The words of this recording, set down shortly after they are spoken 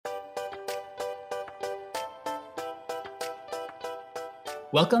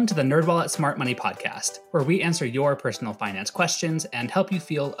Welcome to the NerdWallet Smart Money Podcast, where we answer your personal finance questions and help you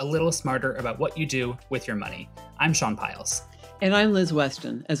feel a little smarter about what you do with your money. I'm Sean Piles. And I'm Liz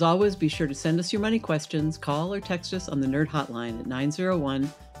Weston. As always, be sure to send us your money questions, call or text us on the Nerd Hotline at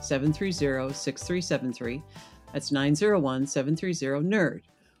 901-730-6373. That's 901-730-NERD.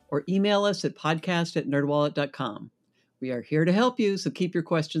 Or email us at podcast@nerdwallet.com. We are here to help you, so keep your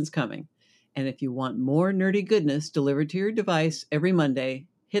questions coming. And if you want more nerdy goodness delivered to your device every Monday,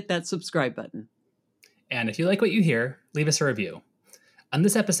 hit that subscribe button. And if you like what you hear, leave us a review. On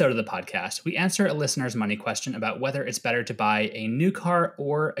this episode of the podcast, we answer a listener's money question about whether it's better to buy a new car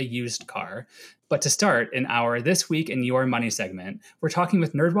or a used car. But to start, in our This Week in Your Money segment, we're talking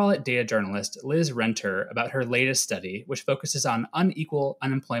with NerdWallet data journalist Liz Renter about her latest study, which focuses on unequal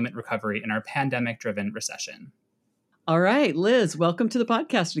unemployment recovery in our pandemic-driven recession. All right, Liz, welcome to the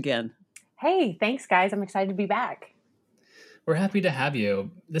podcast again. Hey, thanks, guys. I'm excited to be back. We're happy to have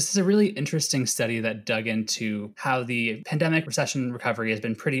you. This is a really interesting study that dug into how the pandemic recession recovery has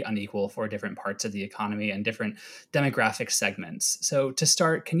been pretty unequal for different parts of the economy and different demographic segments. So to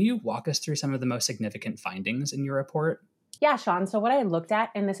start, can you walk us through some of the most significant findings in your report? Yeah, Sean. So what I looked at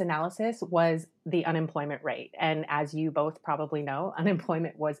in this analysis was the unemployment rate. And as you both probably know,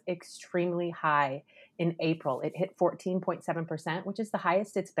 unemployment was extremely high in April. It hit 14.7%, which is the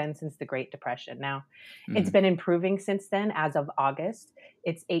highest it's been since the Great Depression. Now, it's been improving since then. As of August,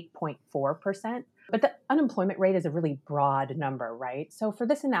 it's 8.4%. But the unemployment rate is a really broad number, right? So for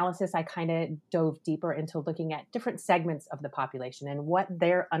this analysis, I kind of dove deeper into looking at different segments of the population and what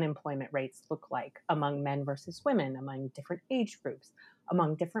their unemployment rates look like among men versus women, among different age groups,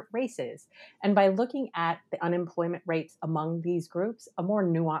 among different races. And by looking at the unemployment rates among these groups, a more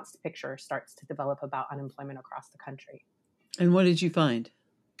nuanced picture starts to develop about unemployment across the country. And what did you find?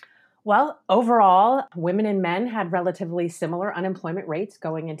 Well, overall, women and men had relatively similar unemployment rates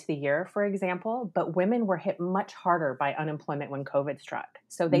going into the year, for example, but women were hit much harder by unemployment when COVID struck.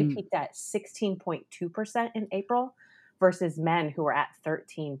 So they peaked at 16.2% in April versus men who were at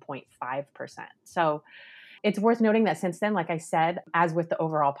 13.5%. So it's worth noting that since then, like I said, as with the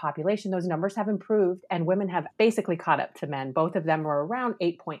overall population, those numbers have improved and women have basically caught up to men. Both of them were around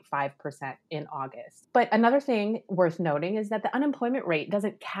 8.5% in August. But another thing worth noting is that the unemployment rate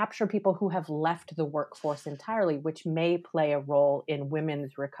doesn't capture people who have left the workforce entirely, which may play a role in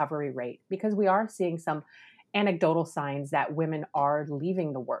women's recovery rate, because we are seeing some anecdotal signs that women are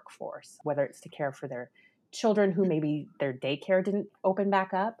leaving the workforce, whether it's to care for their children who maybe their daycare didn't open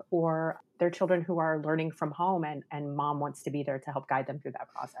back up, or their children who are learning from home and mom wants to be there to help guide them through that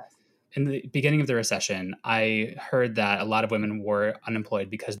process. In the beginning of the recession, I heard that a lot of women were unemployed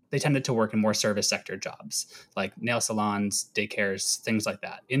because they tended to work in more service sector jobs, like nail salons, daycares, things like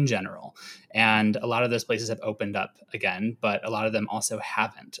that in general. And a lot of those places have opened up again, but a lot of them also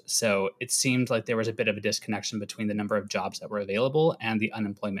haven't. So it seemed like there was a bit of a disconnection between the number of jobs that were available and the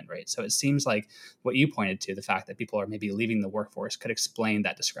unemployment rate. So it seems like what you pointed to, the fact that people are maybe leaving the workforce, could explain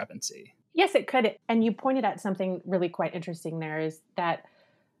that discrepancy. Yes, it could. And you pointed at something really quite interesting there, is that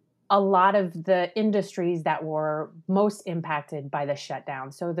a lot of the industries that were most impacted by the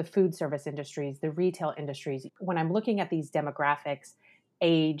shutdown, so the food service industries, the retail industries, when I'm looking at these demographics,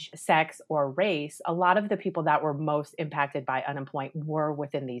 age, sex, or race, a lot of the people that were most impacted by unemployment were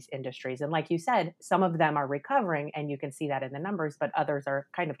within these industries. And like you said, some of them are recovering, and you can see that in the numbers, but others are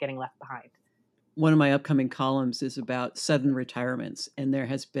kind of getting left behind. One of my upcoming columns is about sudden retirements, and there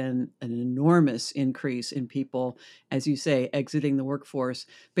has been an enormous increase in people, as you say, exiting the workforce,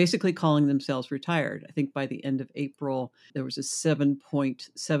 basically calling themselves retired. I think by the end of April, there was a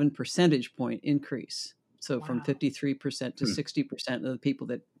 7.7 percentage point increase. So from 53% to 60% of the people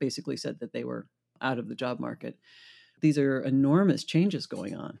that basically said that they were out of the job market. These are enormous changes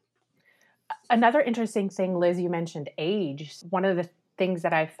going on. Another interesting thing, Liz, you mentioned age. One of the things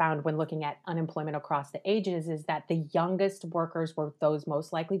that I found when looking at unemployment across the ages is that the youngest workers were those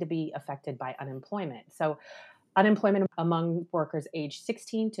most likely to be affected by unemployment. So unemployment among workers aged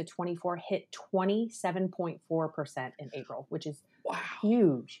 16 to 24 hit 27.4% in April, which is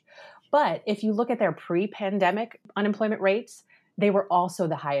huge. But if you look at their pre-pandemic unemployment rates, they were also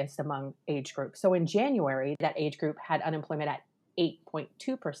the highest among age groups. So in January, that age group had unemployment at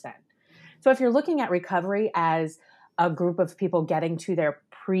 8.2%. So if you're looking at recovery as a group of people getting to their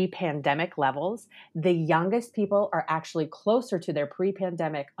pre-pandemic levels, the youngest people are actually closer to their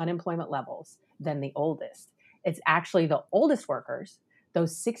pre-pandemic unemployment levels than the oldest. It's actually the oldest workers,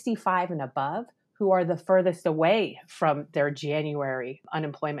 those 65 and above, who are the furthest away from their January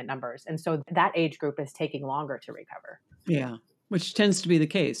unemployment numbers. And so that age group is taking longer to recover. Yeah, which tends to be the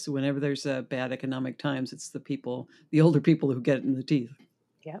case. Whenever there's bad economic times, it's the older people who get it in the teeth.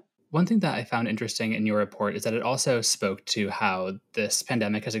 One thing that I found interesting in your report is that it also spoke to how this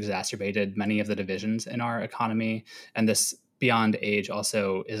pandemic has exacerbated many of the divisions in our economy, and this beyond age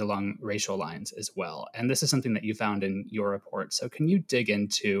also is along racial lines as well. And this is something that you found in your report. So can you dig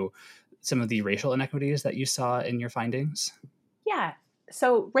into some of the racial inequities that you saw in your findings? Yeah.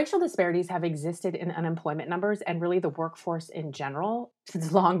 So racial disparities have existed in unemployment numbers and really the workforce in general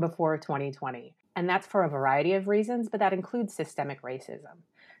since long before 2020. And that's for a variety of reasons, but that includes systemic racism.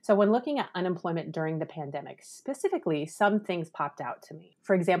 So when looking at unemployment during the pandemic, specifically, some things popped out to me.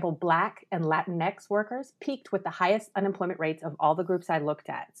 For example, Black and Latinx workers peaked with the highest unemployment rates of all the groups I looked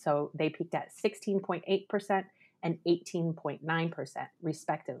at. So they peaked at 16.8% and 18.9%,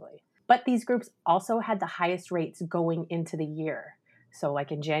 respectively. But these groups also had the highest rates going into the year. So,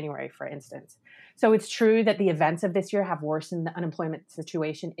 like in January, for instance. So, it's true that the events of this year have worsened the unemployment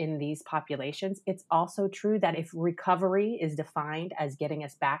situation in these populations. It's also true that if recovery is defined as getting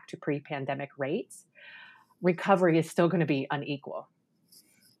us back to pre pandemic rates, recovery is still going to be unequal.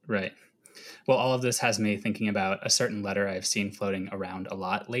 Right. Well, all of this has me thinking about a certain letter I've seen floating around a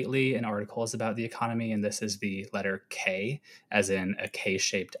lot lately in articles about the economy, and this is the letter K, as in a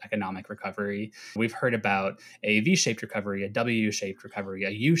K-shaped economic recovery. We've heard about a V-shaped recovery, a W-shaped recovery, a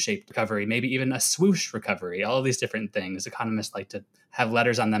U-shaped recovery, maybe even a swoosh recovery, all of these different things. Economists like to have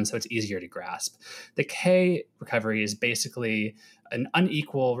letters on them so it's easier to grasp. The K recovery is basically an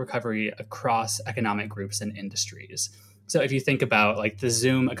unequal recovery across economic groups and industries. So if you think about like the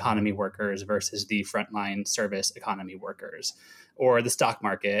Zoom economy workers versus the frontline service economy workers, or the stock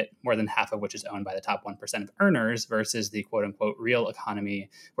market, more than half of which is owned by the top 1% of earners versus the quote unquote real economy,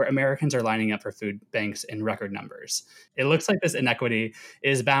 where Americans are lining up for food banks in record numbers. It looks like this inequity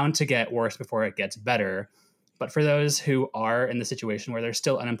is bound to get worse before it gets better. But for those who are in the situation where they're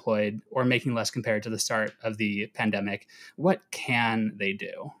still unemployed or making less compared to the start of the pandemic, what can they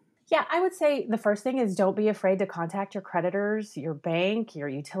do? Yeah, I would say the first thing is don't be afraid to contact your creditors, your bank, your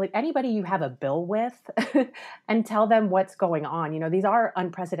utility, anybody you have a bill with, and tell them what's going on. You know, these are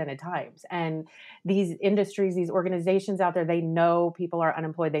unprecedented times. And these industries, these organizations out there, they know people are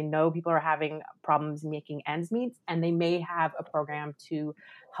unemployed. They know people are having problems making ends meet, and they may have a program to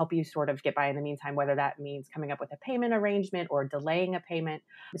help you sort of get by in the meantime, whether that means coming up with a payment arrangement or delaying a payment.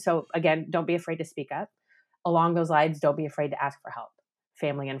 So again, don't be afraid to speak up. Along those lines, don't be afraid to ask for help.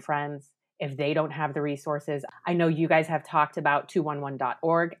 Family and friends, if they don't have the resources. I know you guys have talked about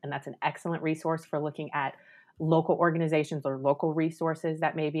 211.org, and that's an excellent resource for looking at local organizations or local resources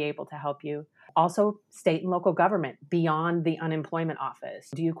that may be able to help you. Also, state and local government beyond the unemployment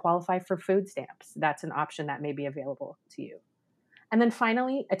office. Do you qualify for food stamps? That's an option that may be available to you. And then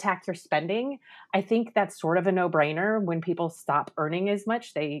finally, attack your spending. I think that's sort of a no-brainer. When people stop earning as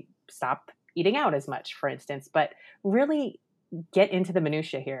much, they stop eating out as much, for instance. But really get into the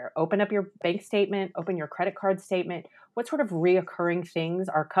minutia here. Open up your bank statement, open your credit card statement. What sort of reoccurring things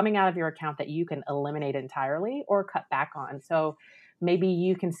are coming out of your account that you can eliminate entirely or cut back on? So maybe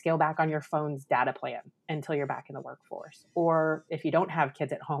you can scale back on your phone's data plan until you're back in the workforce. Or if you don't have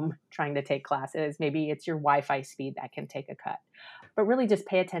kids at home trying to take classes, maybe it's your Wi-Fi speed that can take a cut. But really just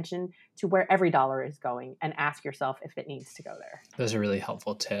pay attention to where every dollar is going and ask yourself if it needs to go there. Those are really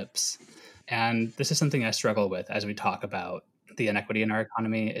helpful tips. And this is something I struggle with as we talk about the inequity in our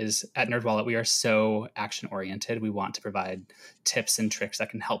economy. Is at NerdWallet, we are so action oriented. We want to provide tips and tricks that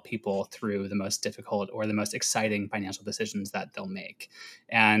can help people through the most difficult or the most exciting financial decisions that they'll make.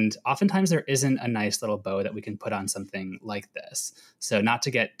 And oftentimes there isn't a nice little bow that we can put on something like this. So not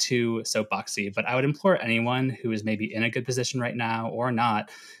to get too soapboxy, but I would implore anyone who is maybe in a good position right now or not,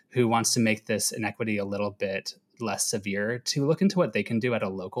 who wants to make this inequity a little bit less severe, to look into what they can do at a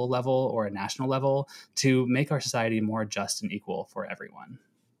local level or a national level to make our society more just and equal for everyone.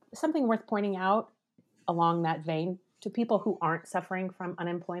 Something worth pointing out along that vein to people who aren't suffering from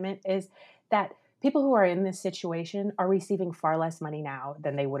unemployment is that people who are in this situation are receiving far less money now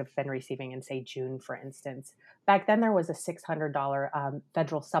than they would have been receiving in, say, June, for instance. Back then, there was a $600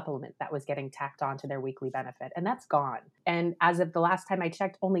 federal supplement that was getting tacked on to their weekly benefit, and that's gone. And as of the last time I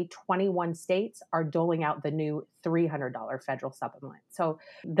checked, only 21 states are doling out the new $300 federal supplement. So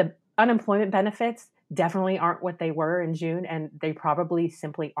the unemployment benefits definitely aren't what they were in June, and they probably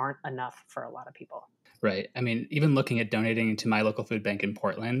simply aren't enough for a lot of people. Right. I mean, even looking at donating to my local food bank in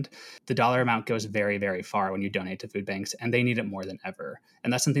Portland, the dollar amount goes very, very far when you donate to food banks, and they need it more than ever.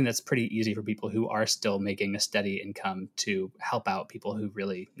 And that's something that's pretty easy for people who are still making a steady income to help out people who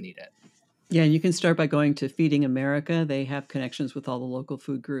really need it. Yeah, and you can start by going to Feeding America. They have connections with all the local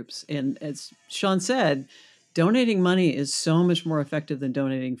food groups. And as Sean said, donating money is so much more effective than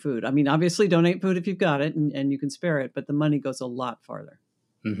donating food. I mean, obviously donate food if you've got it and you can spare it, but the money goes a lot farther.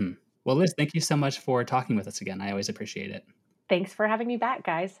 Mm-hmm. Well, Liz, thank you so much for talking with us again. I always appreciate it. Thanks for having me back,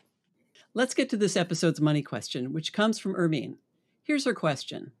 guys. Let's get to this episode's money question, which comes from Ermine. Here's her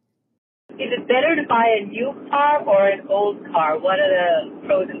question. Is it better to buy a new car or an old car? What are the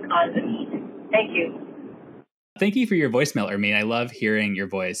pros and cons of each? Thank you. Thank you for your voicemail, Ermine. I love hearing your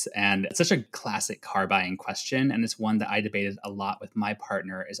voice. And it's such a classic car buying question. And it's one that I debated a lot with my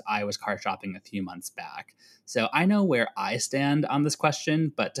partner as I was car shopping a few months back. So I know where I stand on this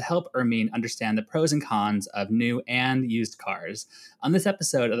question, but to help Ermine understand the pros and cons of new and used cars, on this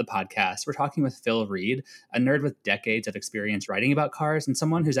episode of the podcast, we're talking with Phil Reed, a nerd with decades of experience writing about cars and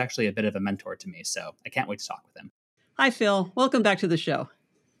someone who's actually a bit of a mentor to me. So I can't wait to talk with him. Hi, Phil. Welcome back to the show.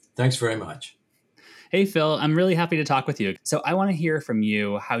 Thanks very much. Hey, Phil, I'm really happy to talk with you. So I want to hear from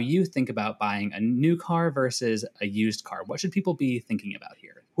you how you think about buying a new car versus a used car. What should people be thinking about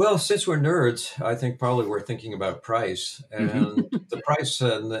here? Well, since we're nerds, I think probably we're thinking about price. And the price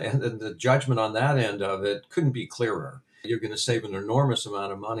and the judgment on that end of it couldn't be clearer. You're going to save an enormous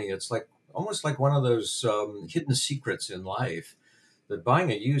amount of money. It's like almost like one of those hidden secrets in life, that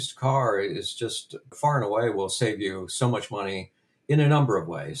buying a used car is just far and away will save you so much money in a number of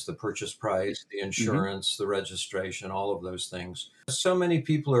ways: the purchase price, the insurance, the registration, all of those things. So many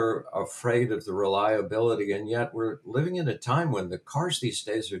people are afraid of the reliability, and yet we're living in a time when the cars these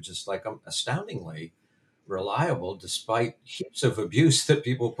days are just like astoundingly reliable, despite heaps of abuse that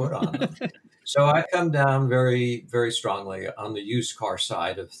people put on them. So I come down very, very strongly on the used car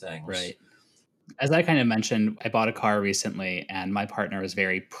side of things. Right. As I kind of mentioned, I bought a car recently and my partner was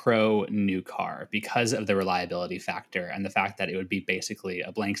very pro new car because of the reliability factor and the fact that it would be basically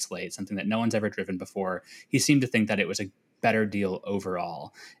a blank slate, something that no one's ever driven before. He seemed to think that it was a better deal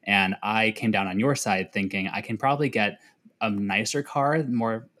overall. And I came down on your side thinking I can probably get a nicer car,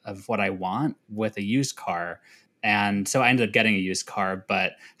 more of what I want with a used car. And so I ended up getting a used car.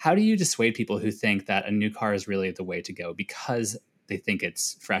 But how do you dissuade people who think that a new car is really the way to go because they think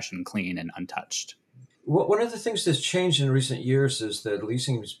it's fresh and clean and untouched? Well, one of the things that's changed in recent years is that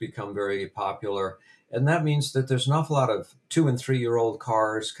leasing has become very popular. And that means that there's an awful lot of 2 and 3-year-old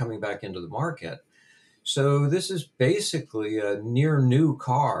cars coming back into the market. So this is basically a near new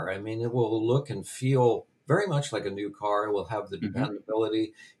car. I mean, it will look and feel very much like a new car. It will have the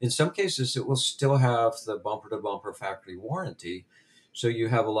dependability. In some cases, it will still have the bumper to bumper factory warranty. So you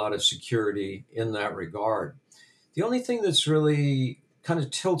have a lot of security in that regard. The only thing that's really kind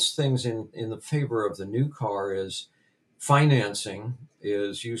of tilts things in the favor of the new car is financing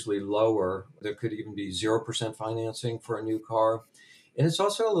is usually lower. There could even be 0% financing for a new car. And it's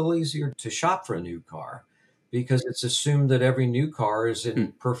also a little easier to shop for a new car because it's assumed that every new car is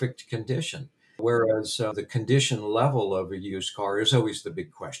in perfect condition. Whereas the condition level of a used car is always the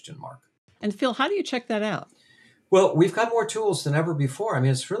big question mark. And Phil, how do you check that out? Well, we've got more tools than ever before. I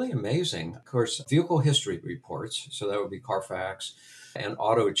mean, it's really amazing. Of course, vehicle history reports, so that would be Carfax and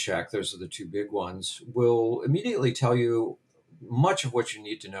AutoCheck, those are the two big ones, will immediately tell you much of what you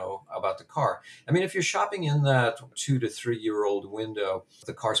need to know about the car. I mean, if you're shopping in that 2 to 3-year-old window,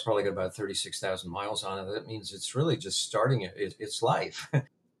 the car's probably got about 36,000 miles on it. That means it's really just starting its life.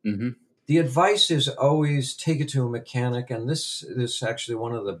 The advice is always take it to a mechanic, and this is actually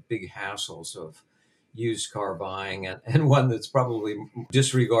one of the big hassles of used car buying and one that's probably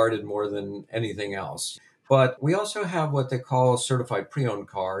disregarded more than anything else. But we also have what they call certified pre-owned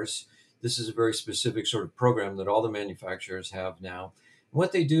cars. This is a very specific sort of program that all the manufacturers have now.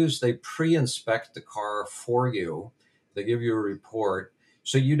 What they do is they pre-inspect the car for you. They give you a report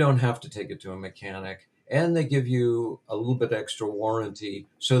so you don't have to take it to a mechanic. And they give you a little bit extra warranty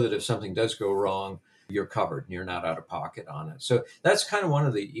so that if something does go wrong, you're covered and you're not out of pocket on it. So that's kind of one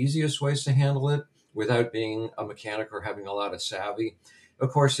of the easiest ways to handle it without being a mechanic or having a lot of savvy. Of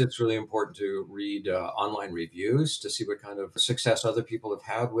course, it's really important to read online reviews to see what kind of success other people have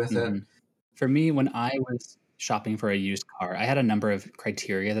had with it. For me, when I was shopping for a used car, I had a number of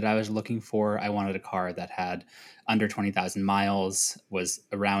criteria that I was looking for. I wanted a car that had under 20,000 miles, was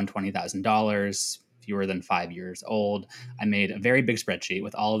around $20,000, fewer than 5 years old. I made a very big spreadsheet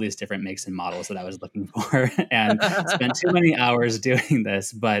with all of these different makes and models that I was looking for and spent too many hours doing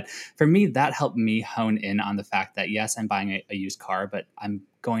this. But for me, that helped me hone in on the fact that, yes, I'm buying a used car, but I'm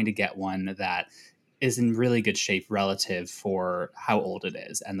going to get one that is in really good shape relative for how old it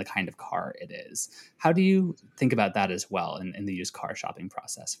is and the kind of car it is. How do you think about that as well in the used car shopping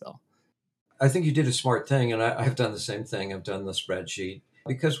process, Phil? I think you did a smart thing, and I've done the same thing. I've done the spreadsheet.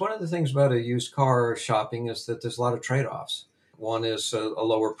 Because one of the things about a used car shopping is that there's a lot of trade-offs. One is a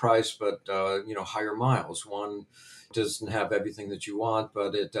lower price, but higher miles. One doesn't have everything that you want,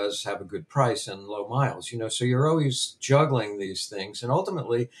 but it does have a good price and low miles, so you're always juggling these things. And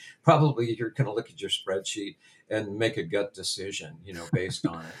ultimately, probably you're going to look at your spreadsheet and make a gut decision, based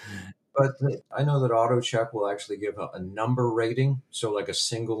on it. But I know that AutoCheck will actually give a number rating. So, like a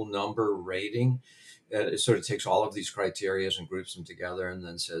single number rating. It sort of takes all of these criteria and groups them together and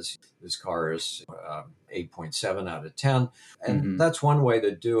then says this car is 8.7 out of 10. And that's one way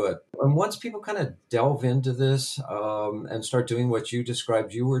to do it. And once people kind of delve into this and start doing what you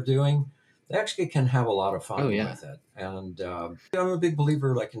described you were doing, they actually can have a lot of fun with it. And I'm a big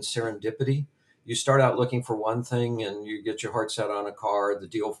believer like in serendipity. You start out looking for one thing and you get your heart set on a car, the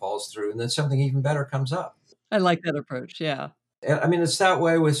deal falls through, and then something even better comes up. I like that approach. Yeah. I mean, it's that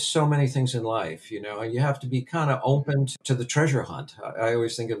way with so many things in life, and you have to be kind of open to the treasure hunt. I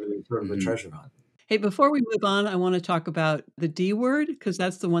always think of it as sort of a treasure hunt. Hey, before we move on, I want to talk about the D word, because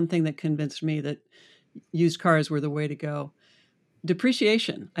that's the one thing that convinced me that used cars were the way to go.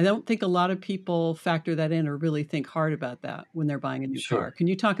 Depreciation. I don't think a lot of people factor that in or really think hard about that when they're buying a new car. Can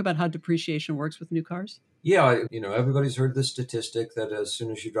you talk about how depreciation works with new cars? Yeah, everybody's heard the statistic that as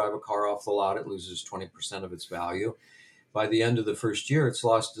soon as you drive a car off the lot, it loses 20% of its value. By the end of the first year, it's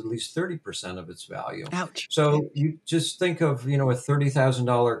lost at least 30% of its value. Ouch. So you just think of, a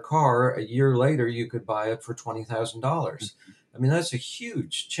 $30,000 car. A year later, you could buy it for $20,000. I mean, that's a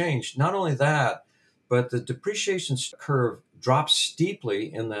huge change. Not only that, but the depreciation curve drops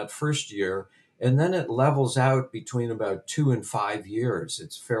steeply in that first year, and then it levels out between about 2 and 5 years.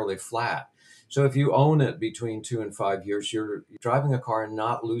 It's fairly flat. So if you own it between 2 and 5 years, you're driving a car and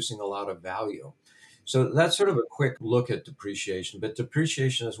not losing a lot of value. So that's sort of a quick look at depreciation. But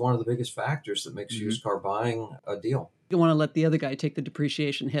depreciation is one of the biggest factors that makes used car buying a deal. You want to let the other guy take the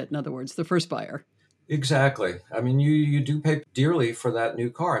depreciation hit, in other words, the first buyer. Exactly. I mean, you do pay dearly for that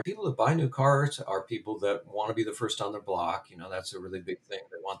new car. People that buy new cars are people that want to be the first on their block. That's a really big thing.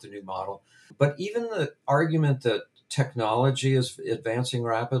 They want the new model. But even the argument that technology is advancing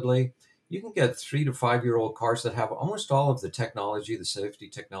rapidly, you can get 3 to 5 year old cars that have almost all of the technology, the safety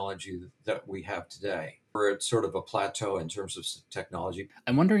technology that we have today. We're at sort of a plateau in terms of technology.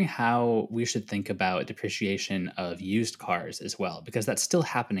 I'm wondering how we should think about depreciation of used cars as well, because that's still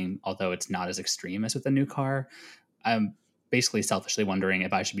happening, although it's not as extreme as with a new car. I'm basically selfishly wondering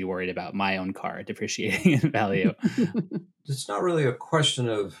if I should be worried about my own car depreciating in value. It's not really a question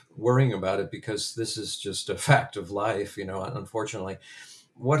of worrying about it because this is just a fact of life, unfortunately.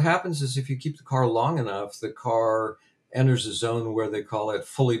 What happens is if you keep the car long enough, the car enters a zone where they call it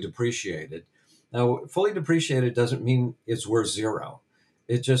fully depreciated. Now, fully depreciated doesn't mean it's worth zero.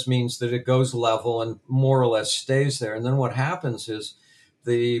 It just means that it goes level and more or less stays there. And then what happens is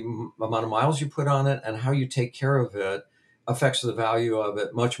the amount of miles you put on it and how you take care of it affects the value of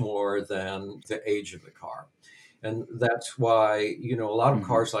it much more than the age of the car. And that's why, a lot of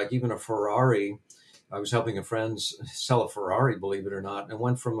cars, like even a Ferrari, I was helping a friend sell a Ferrari, believe it or not, and it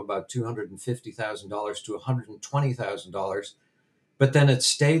went from about $250,000 to $120,000. But then it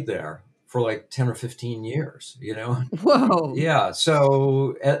stayed there for like 10 or 15 years, Whoa. Yeah.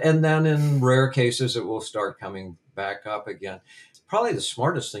 So, and then in rare cases, it will start coming back up again. Probably the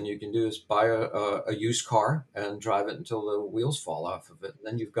smartest thing you can do is buy a used car and drive it until the wheels fall off of it. And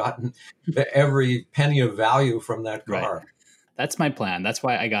then you've gotten every penny of value from that car. Right. That's my plan. That's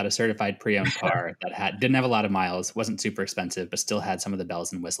why I got a certified pre-owned car that didn't have a lot of miles, wasn't super expensive, but still had some of the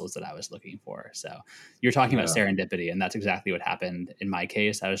bells and whistles that I was looking for. So you're talking about serendipity, and that's exactly what happened in my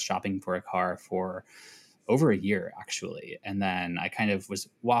case. I was shopping for a car for over a year, actually. And then I kind of was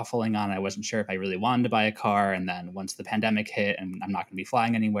waffling on, I wasn't sure if I really wanted to buy a car. And then once the pandemic hit and I'm not going to be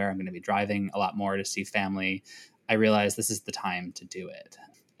flying anywhere, I'm going to be driving a lot more to see family, I realized this is the time to do it.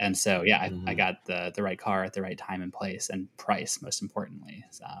 And so, yeah, I got the right car at the right time and place and price, most importantly.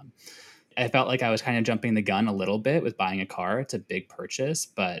 I felt like I was kind of jumping the gun a little bit with buying a car. It's a big purchase,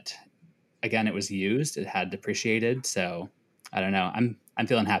 but again, it was used. It had depreciated. So I don't know. I'm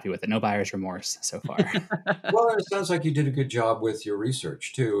feeling happy with it. No buyer's remorse so far. Well, it sounds like you did a good job with your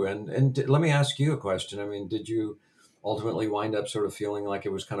research too. And let me ask you a question. I mean, did you ultimately wind up sort of feeling like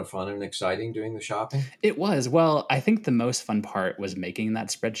it was kind of fun and exciting doing the shopping? It was. Well, I think the most fun part was making that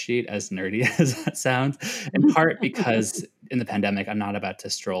spreadsheet, as nerdy as that sounds, in part because in the pandemic, I'm not about to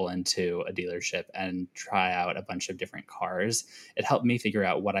stroll into a dealership and try out a bunch of different cars. It helped me figure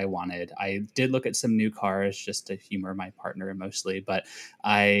out what I wanted. I did look at some new cars just to humor my partner mostly, but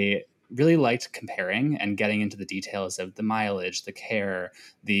I really liked comparing and getting into the details of the mileage, the care,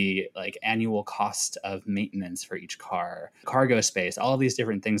 the annual cost of maintenance for each car, cargo space, all of these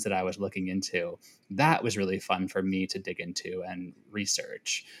different things that I was looking into. That was really fun for me to dig into and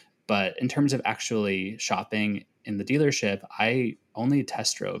research. But in terms of actually shopping, in the dealership, I only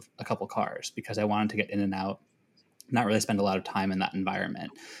test drove a couple cars because I wanted to get in and out, not really spend a lot of time in that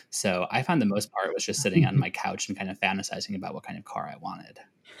environment. So I found the most part was just sitting on my couch and kind of fantasizing about what kind of car I wanted.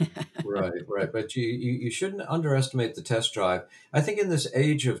 Right, right. But you shouldn't underestimate the test drive. I think in this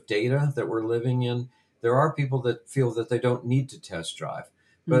age of data that we're living in, there are people that feel that they don't need to test drive.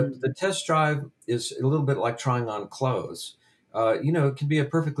 But Mm. the test drive is a little bit like trying on clothes. It can be a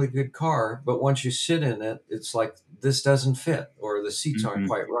perfectly good car, but once you sit in it, it's like this doesn't fit, or the seats aren't Hmm.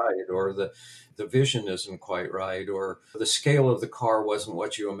 quite right, or the vision isn't quite right, or the scale of the car wasn't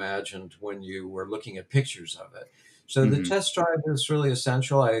what you imagined when you were looking at pictures of it. So the Hmm. test drive is really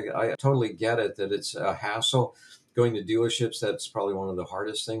essential. I totally get it that it's a hassle. Going to dealerships, that's probably one of the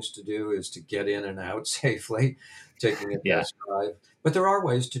hardest things to do is to get in and out safely, taking a Yeah. test drive. But there are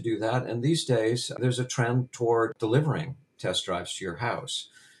ways to do that. And these days, there's a trend toward delivering test drives to your house.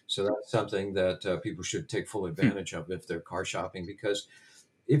 So that's something that people should take full Hmm. advantage of if they're car shopping. Because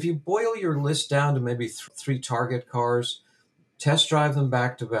if you boil your list down to maybe three target cars, test drive them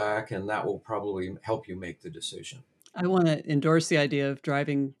back to back, and that will probably help you make the decision. I want to endorse the idea of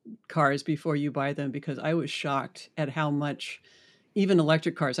driving cars before you buy them because I was shocked at how much, even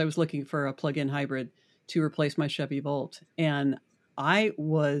electric cars, I was looking for a plug in hybrid to replace my Chevy Volt. And I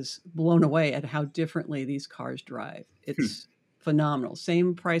was blown away at how differently these cars drive. Hmm. It's phenomenal.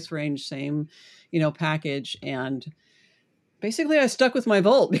 Same price range, same, package. And basically, I stuck with my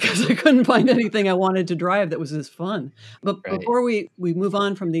Volt because I couldn't find anything I wanted to drive that was as fun. But Right. before we move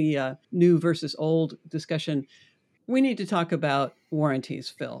on from the new versus old discussion, we need to talk about warranties,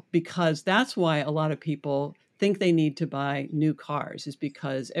 Phil, because that's why a lot of people think they need to buy new cars, is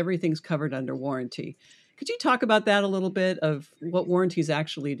because everything's covered under warranty. Could you talk about that a little bit of what warranties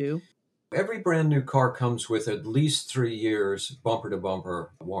actually do? Every brand new car comes with at least 3 years bumper to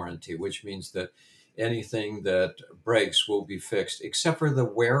bumper warranty, which means that anything that breaks will be fixed, except for the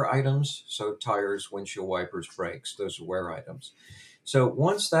wear items. So, tires, windshield wipers, brakes, those are wear items. So,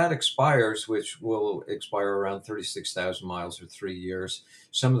 once that expires, which will expire around 36,000 miles or 3 years,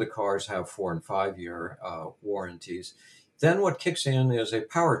 some of the cars have 4 and 5 year warranties. Then what kicks in is a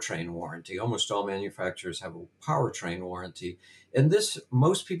powertrain warranty. Almost all manufacturers have a powertrain warranty. And this,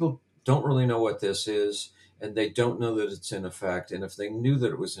 most people don't really know what this is, and they don't know that it's in effect. And if they knew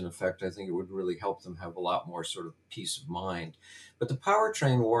that it was in effect, I think it would really help them have a lot more sort of peace of mind. But the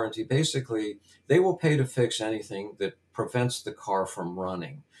powertrain warranty, basically, they will pay to fix anything that prevents the car from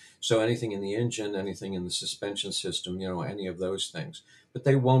running. So anything in the engine, anything in the suspension system, any of those things. But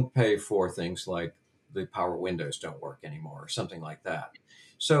they won't pay for things like the power windows don't work anymore or something like that.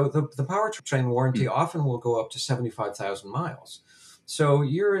 So the powertrain Hmm. warranty often will go up to 75,000 miles. So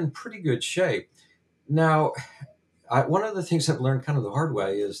you're in pretty good shape. Now, one of the things I've learned kind of the hard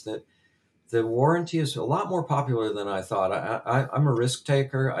way is that the warranty is a lot more popular than I thought. I'm a risk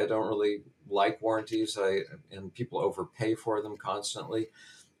taker. I don't really like warranties. And people overpay for them constantly.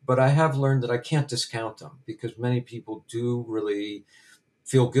 But I have learned that I can't discount them because many people do really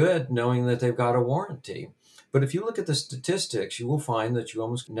feel good knowing that they've got a warranty. But if you look at the statistics, you will find that you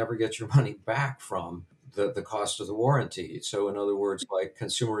almost never get your money back from the cost of the warranty. So, in other words, like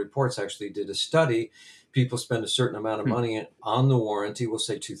Consumer Reports actually did a study, people spend a certain amount of Hmm. money on the warranty, we'll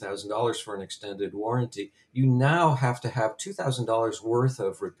say $2,000 for an extended warranty. You now have to have $2,000 worth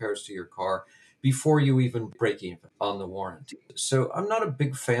of repairs to your car before you even break even on the warranty. So I'm not a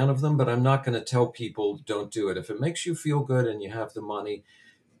big fan of them, but I'm not going to tell people don't do it. If it makes you feel good and you have the money,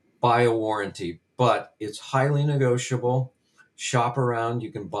 buy a warranty, but it's highly negotiable. Shop around.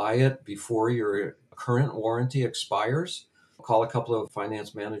 You can buy it before your current warranty expires. Call a couple of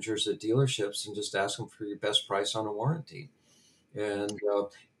finance managers at dealerships and just ask them for your best price on a warranty. And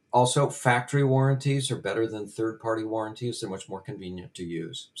also, factory warranties are better than third party warranties. They're much more convenient to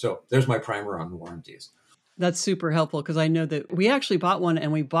use. So, there's my primer on warranties. That's super helpful because I know that we actually bought one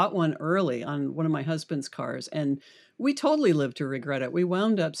and we bought one early on one of my husband's cars and we totally lived to regret it. We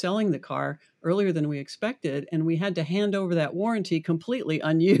wound up selling the car earlier than we expected and we had to hand over that warranty completely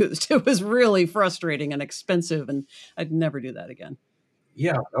unused. It was really frustrating and expensive and I'd never do that again.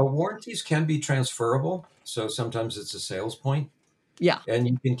 Yeah, warranties can be transferable. So, sometimes it's a sales point Yeah. and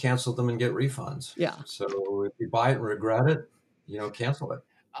you can cancel them and get refunds. Yeah. So if you buy it and regret it, cancel it.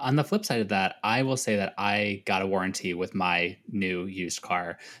 On the flip side of that, I will say that I got a warranty with my new used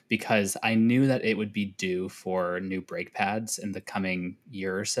car because I knew that it would be due for new brake pads in the coming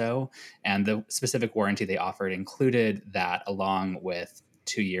year or so. And the specific warranty they offered included that along with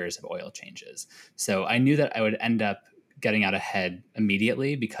 2 years of oil changes. So I knew that I would end up getting out ahead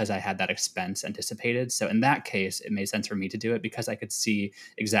immediately because I had that expense anticipated. So in that case, it made sense for me to do it because I could see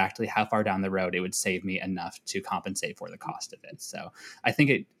exactly how far down the road it would save me enough to compensate for the cost of it. So I think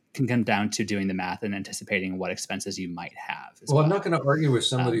it can come down to doing the math and anticipating what expenses you might have. Well, I'm not going to argue with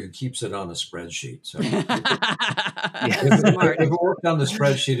somebody who keeps it on a spreadsheet. So Smart. if it worked on the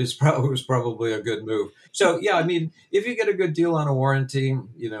spreadsheet, it was probably a good move. So yeah, I mean, if you get a good deal on a warranty,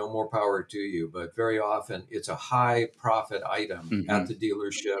 more power to you. But very often it's a high profit item at the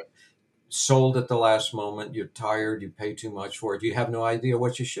dealership, sold at the last moment. You're tired, you pay too much for it. You have no idea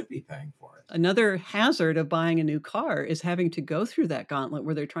what you should be paying for it. Another hazard of buying a new car is having to go through that gauntlet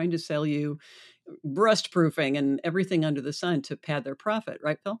where they're trying to sell you rust proofing and everything under the sun to pad their profit,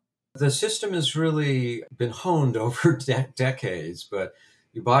 right, Phil? The system has really been honed over decades, but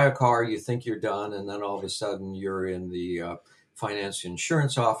you buy a car, you think you're done, and then all of a sudden you're in the finance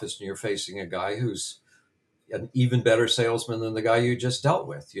insurance office and you're facing a guy who's an even better salesman than the guy you just dealt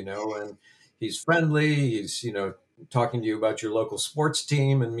with, and he's friendly, he's, talking to you about your local sports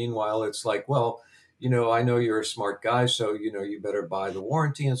team. And meanwhile, it's like, well, I know you're a smart guy, so, you better buy the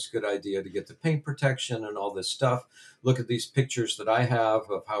warranty. And it's a good idea to get the paint protection and all this stuff. Look at these pictures that I have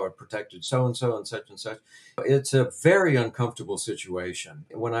of how it protected so-and-so and such and such. It's a very uncomfortable situation.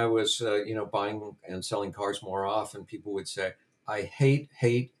 When I was, buying and selling cars more often, people would say, I hate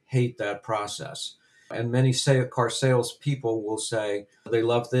that process. And many car sales people will say they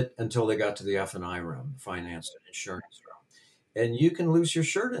loved it until they got to the F&I room, finance and insurance room. And you can lose your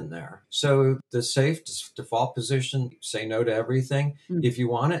shirt in there. So the safe default position, say no to everything. If you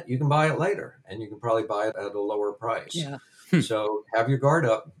want it, you can buy it later, and you can probably buy it at a lower price. Yeah. So have your guard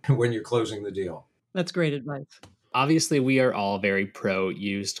up when you're closing the deal. That's great advice. Obviously, we are all very pro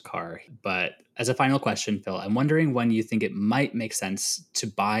used car, but as a final question, Phil, I'm wondering when you think it might make sense to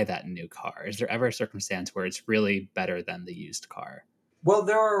buy that new car. Is there ever a circumstance where it's really better than the used car? Well,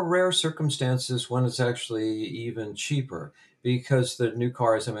 there are rare circumstances when it's actually even cheaper because the new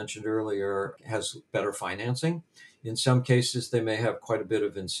car, as I mentioned earlier, has better financing. In some cases, they may have quite a bit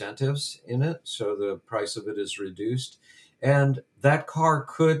of incentives in it, so the price of it is reduced. And that car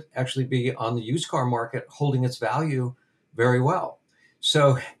could actually be on the used car market holding its value very well.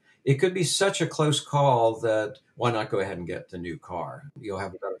 So it could be such a close call that why not go ahead and get the new car? You'll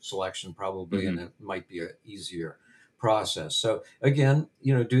have a better selection probably, and it might be an easier process. So again,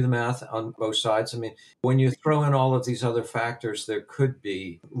 do the math on both sides. I mean, when you throw in all of these other factors, there could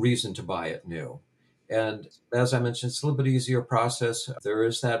be reason to buy it new. And as I mentioned, it's a little bit easier process. There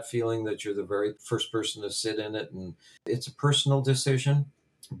is that feeling that you're the very first person to sit in it, and it's a personal decision.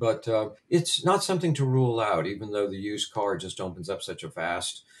 But it's not something to rule out, even though the used car just opens up such a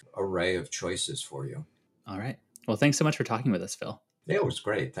vast array of choices for you. All right. Well, thanks so much for talking with us, Phil. Yeah, it was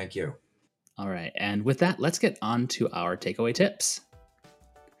great. Thank you. All right. And with that, let's get on to our takeaway tips.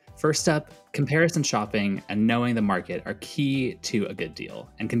 First up, comparison shopping and knowing the market are key to a good deal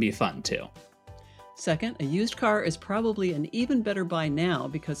and can be fun too. Second, a used car is probably an even better buy now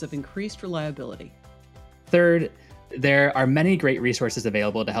because of increased reliability. Third, there are many great resources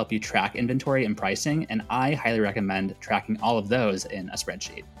available to help you track inventory and pricing, and I highly recommend tracking all of those in a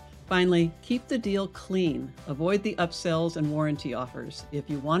spreadsheet. Finally, keep the deal clean. Avoid the upsells and warranty offers. If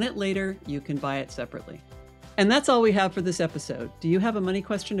you want it later, you can buy it separately. And that's all we have for this episode. Do you have a money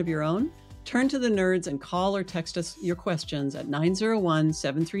question of your own? Turn to the nerds and call or text us your questions at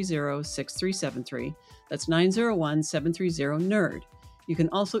 901-730-6373. That's 901-730-NERD. You can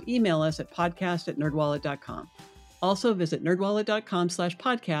also email us at podcast@nerdwallet.com. Also visit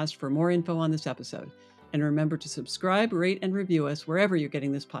nerdwallet.com/podcast for more info on this episode. And remember to subscribe, rate, and review us wherever you're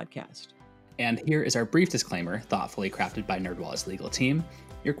getting this podcast. And here is our brief disclaimer, thoughtfully crafted by NerdWallet's legal team.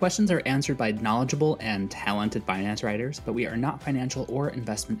 Your questions are answered by knowledgeable and talented finance writers, but we are not financial or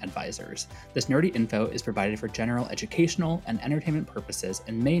investment advisors. This nerdy info is provided for general educational and entertainment purposes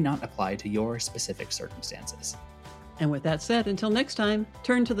and may not apply to your specific circumstances. And with that said, until next time,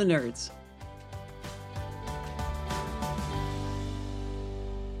 turn to the nerds.